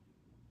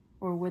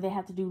 or where they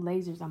have to do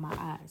lasers on my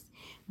eyes,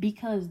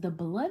 because the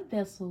blood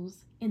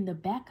vessels in the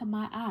back of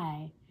my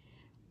eye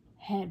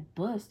had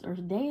bust, or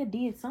they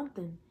did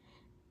something.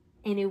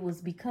 And it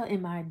was because,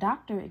 and my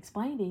doctor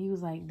explained it. He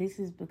was like, this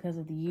is because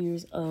of the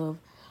years of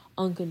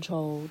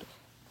uncontrolled,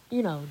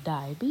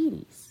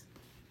 diabetes.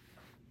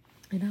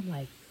 And I'm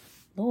like,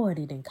 Lord,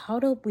 it done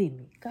caught up with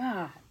me.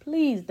 God,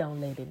 please don't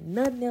let it,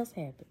 nothing else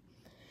happen.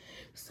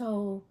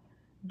 So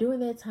during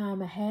that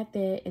time I had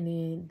that, and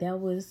then that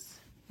was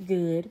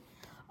good.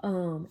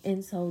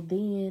 And so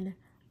then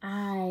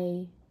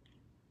I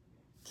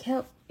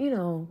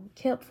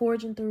kept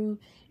forging through.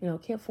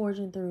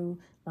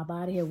 My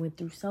body had went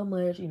through so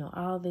much,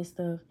 all this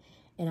stuff.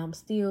 And I'm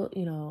still,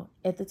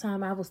 at the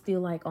time I was still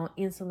like on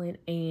insulin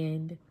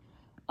and,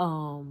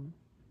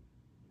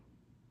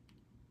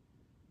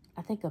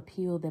 I think a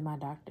pill that my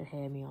doctor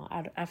had me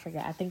on. I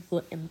forgot. I think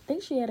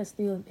she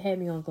still had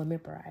me on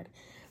glimepiride,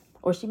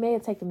 or she may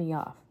have taken me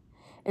off.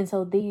 And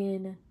so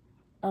then,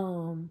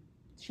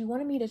 she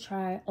wanted me to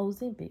try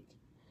Ozempic,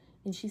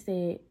 and she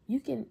said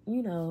you can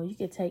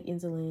take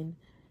insulin,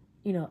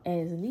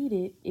 as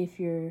needed if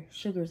your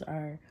sugars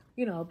are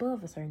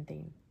above a certain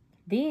thing.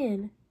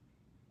 Then,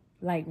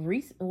 like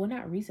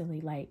not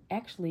recently, like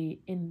actually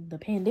in the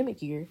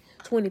pandemic year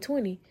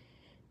 2020,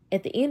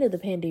 at the end of the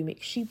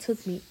pandemic, she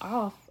took me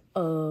off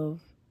of,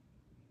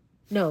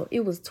 no,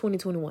 it was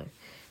 2021,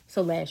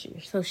 so last year.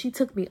 So she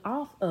took me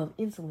off of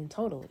insulin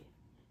totally.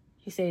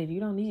 She said, you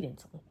don't need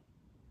insulin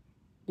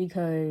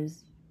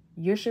because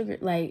your sugar,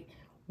 like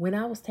when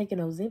I was taking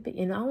Ozempic,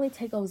 and I only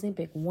take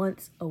Ozempic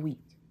once a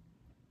week,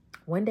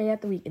 one day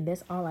after week, and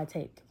that's all I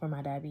take for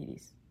my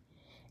diabetes.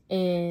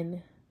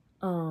 And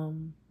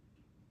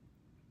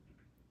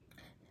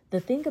the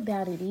thing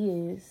about it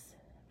is,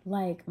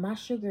 like, my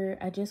sugar,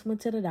 I just went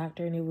to the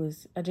doctor, and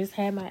I just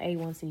had my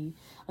A1C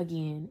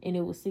again, and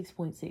it was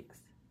 6.6.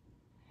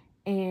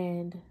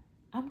 And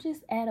I'm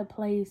just at a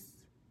place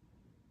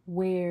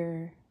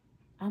where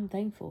I'm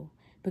thankful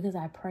because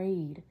I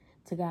prayed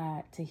to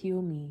God to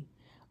heal me.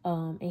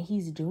 And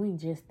he's doing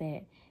just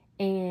that.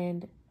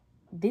 And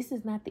this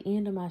is not the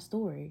end of my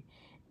story.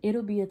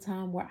 It'll be a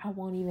time where I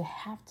won't even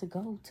have to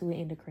go to an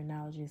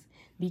endocrinologist,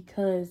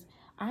 because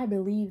I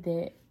believe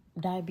that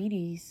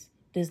diabetes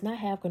does not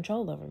have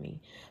control over me.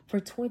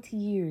 For 20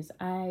 years,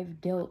 I've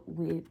dealt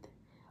with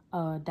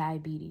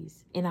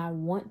diabetes, and I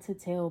want to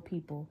tell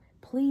people,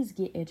 please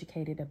get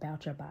educated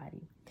about your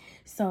body.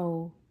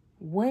 So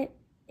what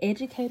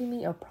educated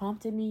me or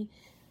prompted me,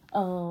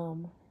 I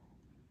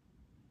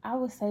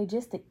would say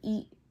just to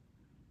eat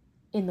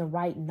in the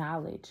right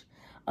knowledge,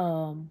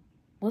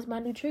 was my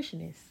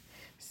nutritionist.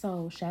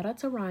 So shout out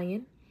to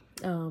Ryan.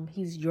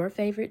 He's your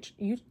favorite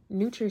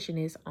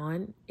nutritionist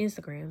on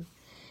Instagram.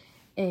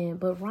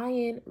 But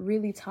Ryan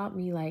really taught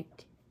me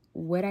like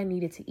what I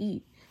needed to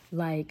eat.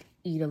 Like,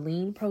 eat a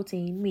lean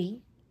protein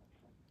meat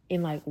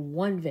and like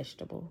one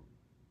vegetable,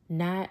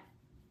 not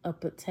a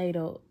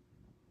potato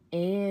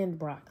and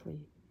broccoli,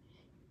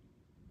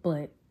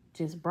 but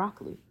just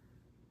broccoli,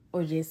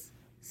 or just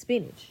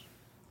spinach,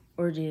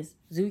 or just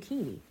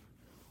zucchini,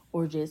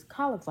 or just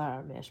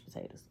cauliflower mashed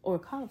potatoes, or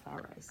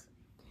cauliflower rice.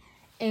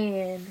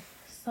 And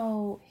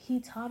so he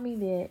taught me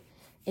that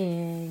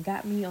and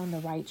got me on the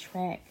right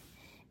track.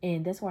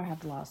 And that's why I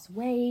have lost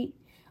weight.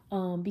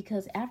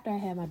 Because after I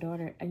had my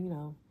daughter,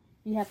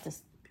 you have to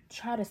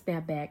try to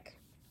snap back.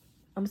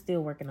 I'm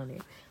still working on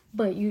it.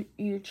 But you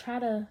try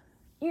to,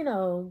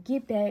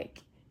 get back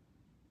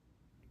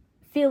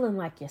feeling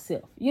like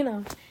yourself,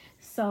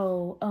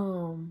 So,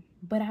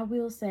 but I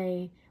will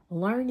say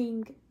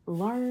learning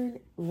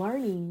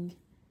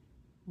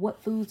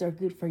what foods are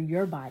good for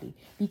your body,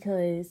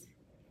 because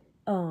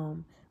a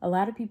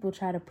lot of people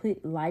try to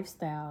put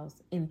lifestyles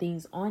and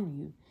things on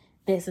you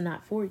that's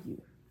not for you.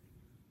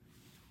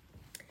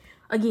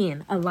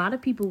 Again, a lot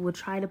of people will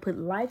try to put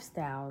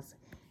lifestyles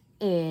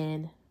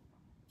and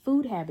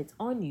food habits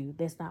on you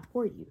that's not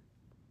for you.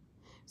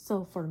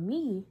 So for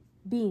me,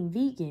 being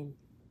vegan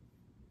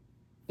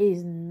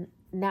is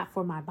not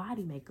for my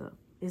body makeup.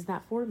 It's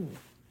not for me.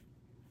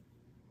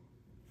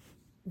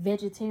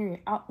 Vegetarian,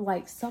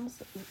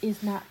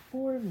 is not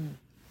for me.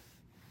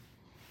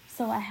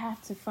 So I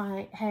had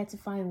to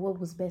find what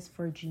was best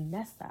for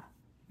Janessa,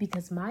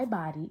 because my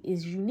body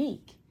is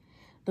unique.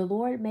 The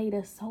Lord made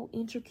us so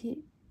intricate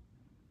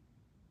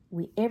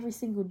with every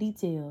single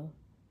detail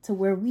to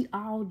where we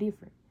all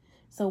different.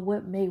 So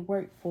what may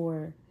work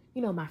for,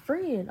 my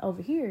friend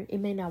over here, it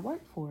may not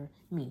work for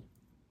me.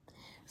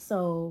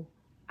 So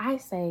I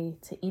say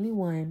to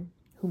anyone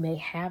who may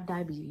have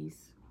diabetes,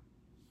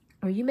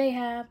 or you may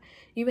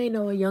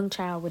know a young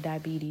child with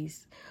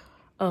diabetes,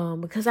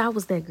 because I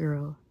was that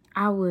girl.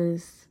 I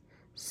was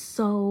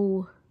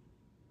so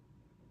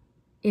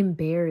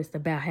embarrassed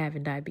about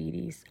having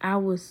diabetes. I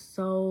was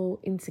so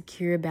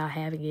insecure about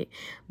having it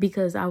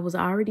because I was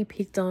already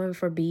picked on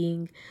for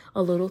being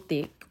a little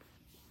thick.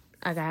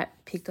 I got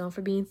picked on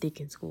for being thick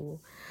in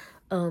school.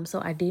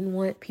 So I didn't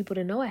want people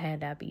to know I had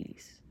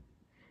diabetes.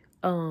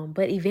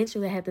 But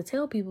eventually I had to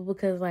tell people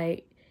because,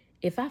 like,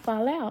 if I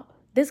fall out,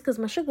 this because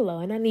my sugar low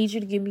and I need you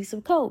to give me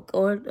some Coke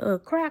or a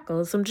crack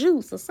or some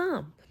juice or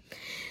something.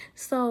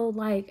 So,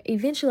 like,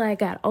 eventually I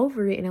got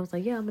over it and I was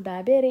like, yeah, I'm a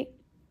diabetic.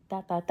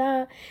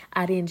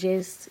 I didn't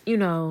just,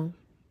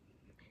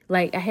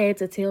 like, I had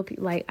to tell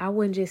people, like, I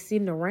wasn't just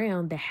sitting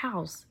around the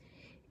house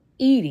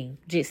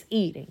just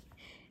eating.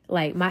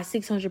 Like, my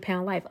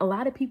 600-pound life. A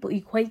lot of people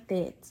equate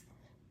that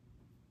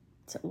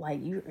to, like,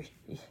 you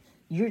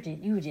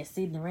were just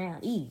sitting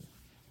around eating.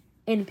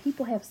 And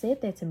people have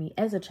said that to me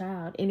as a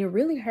child, and it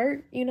really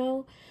hurt,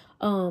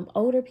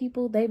 older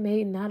people, they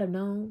may not have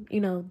known,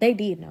 they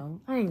did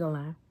know. I ain't gonna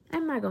lie.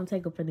 I'm not gonna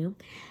take up for them.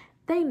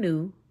 They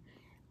knew,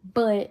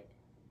 but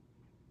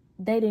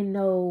they didn't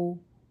know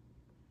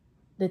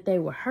that they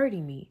were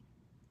hurting me.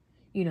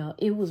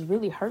 It was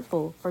really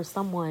hurtful for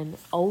someone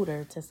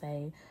older to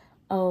say,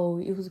 oh,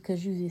 it was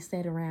because you just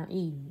sat around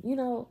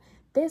eating.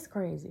 That's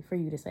crazy for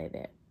you to say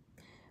that.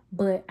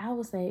 But I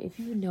would say if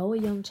you know a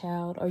young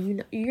child, or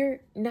you're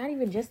not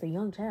even just a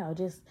young child,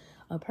 just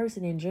a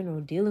person in general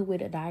dealing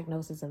with a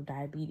diagnosis of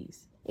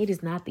diabetes, it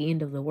is not the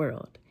end of the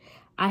world.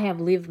 I have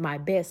lived my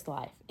best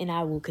life, and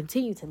I will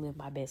continue to live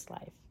my best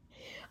life.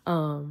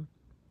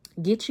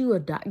 Get you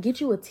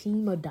a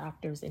team of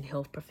doctors and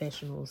health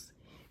professionals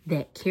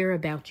that care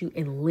about you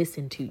and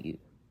listen to you.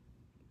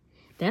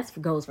 That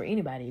goes for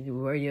anybody,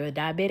 whether you're a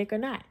diabetic or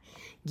not.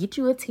 Get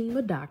you a team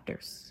of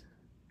doctors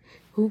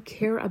who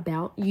care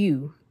about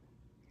you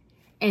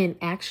and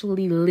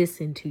actually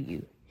listen to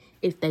you.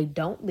 If they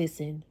don't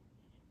listen,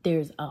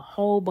 there's a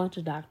whole bunch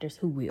of doctors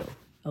who will,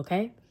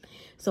 okay?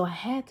 So I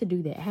had to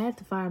do that. I had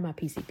to fire my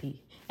PCP.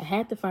 I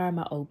had to fire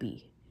my OB.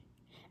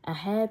 I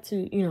had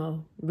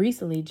to,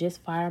 recently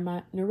just fire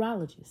my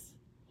neurologist.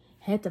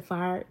 Had to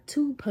fire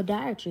 2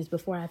 podiatrists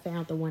before I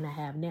found the one I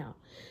have now.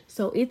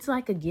 So it's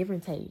like a give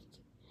and take.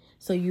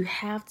 So you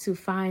have to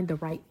find the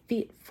right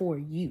fit for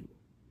you.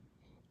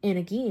 And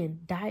again,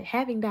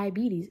 having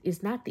diabetes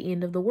is not the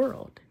end of the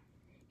world.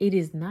 It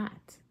is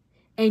not.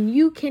 And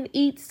you can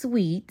eat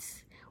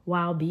sweets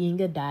while being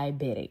a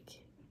diabetic.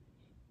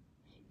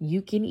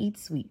 You can eat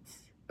sweets,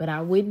 but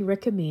I wouldn't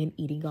recommend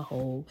eating a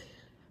whole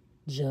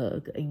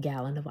jug and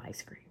gallon of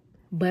ice cream.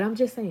 But I'm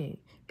just saying,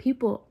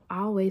 people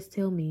always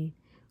tell me,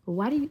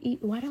 why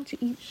don't you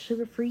eat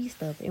sugar-free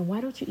stuff? And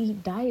why don't you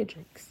eat diet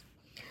drinks?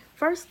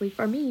 Firstly,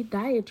 for me,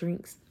 diet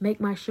drinks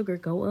make my sugar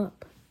go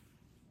up.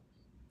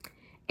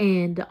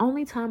 And the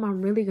only time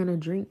I'm really going to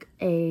drink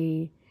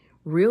a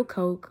real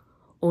Coke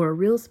or a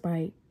real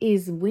Sprite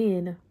is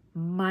when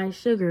my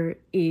sugar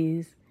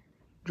is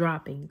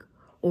dropping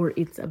or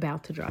it's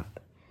about to drop.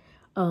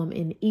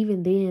 And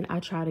even then I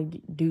try to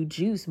do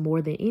juice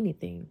more than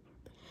anything.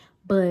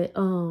 But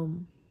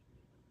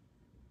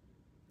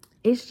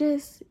it's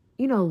just,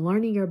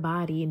 learning your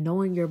body and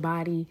knowing your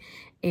body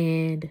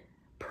and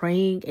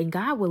praying, and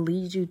God will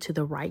lead you to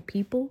the right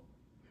people,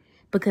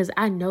 because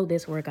I know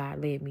that's where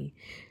God led me.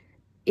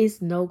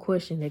 It's no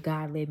question that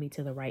God led me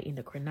to the right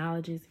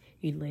endocrinologist.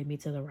 He led me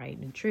to the right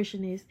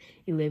nutritionist.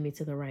 He led me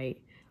to the right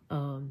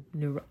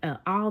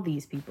all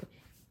these people.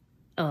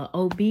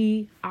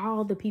 OB,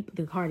 all the people,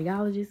 the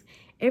cardiologists,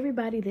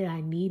 everybody that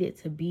I needed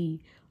to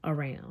be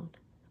around.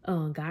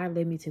 God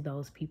led me to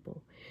those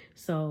people.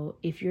 So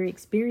if you're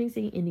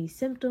experiencing any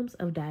symptoms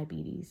of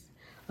diabetes,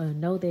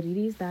 know that it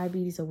is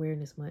Diabetes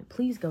Awareness Month.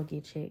 Please go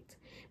get checked,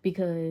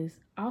 because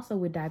also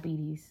with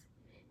diabetes,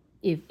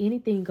 if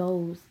anything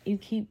goes, you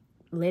keep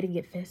letting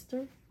it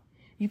fester,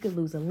 you can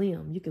lose a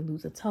limb, you can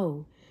lose a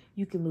toe,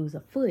 you can lose a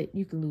foot,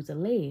 you can lose a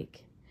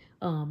leg.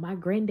 My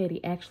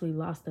granddaddy actually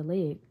lost a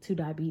leg to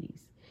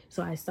diabetes.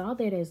 So I saw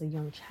that as a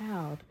young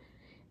child,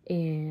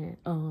 and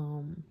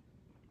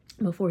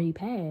before he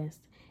passed.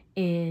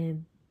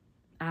 And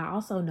I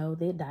also know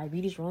that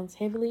diabetes runs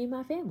heavily in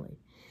my family.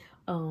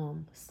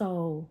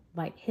 So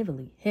like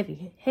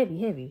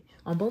heavy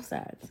on both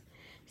sides.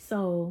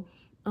 So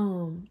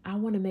I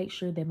want to make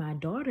sure that my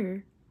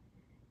daughter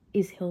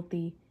is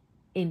healthy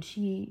and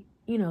she,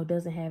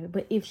 doesn't have it.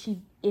 But if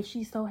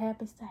she so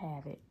happens to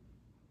have it,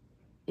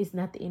 it's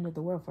not the end of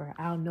the world for her.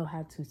 I'll know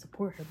how to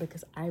support her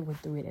because I went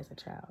through it as a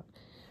child.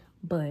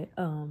 But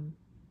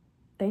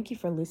thank you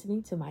for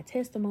listening to my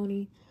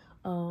testimony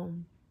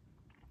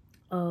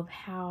of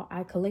how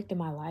I collected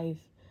my life.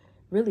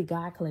 Really,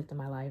 God collected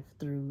my life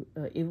through,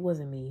 it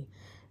wasn't me.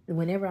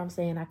 Whenever I'm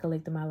saying I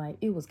collected my life,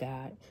 it was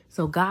God.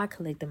 So God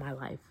collected my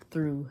life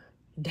through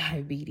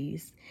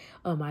diabetes,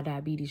 my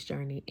diabetes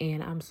journey.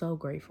 And I'm so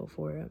grateful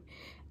for it.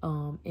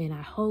 And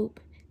I hope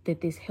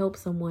that this helped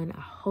someone.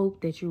 I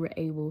hope that you were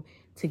able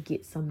to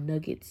get some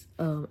nuggets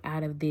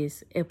out of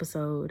this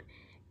episode.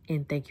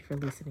 And thank you for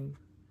listening.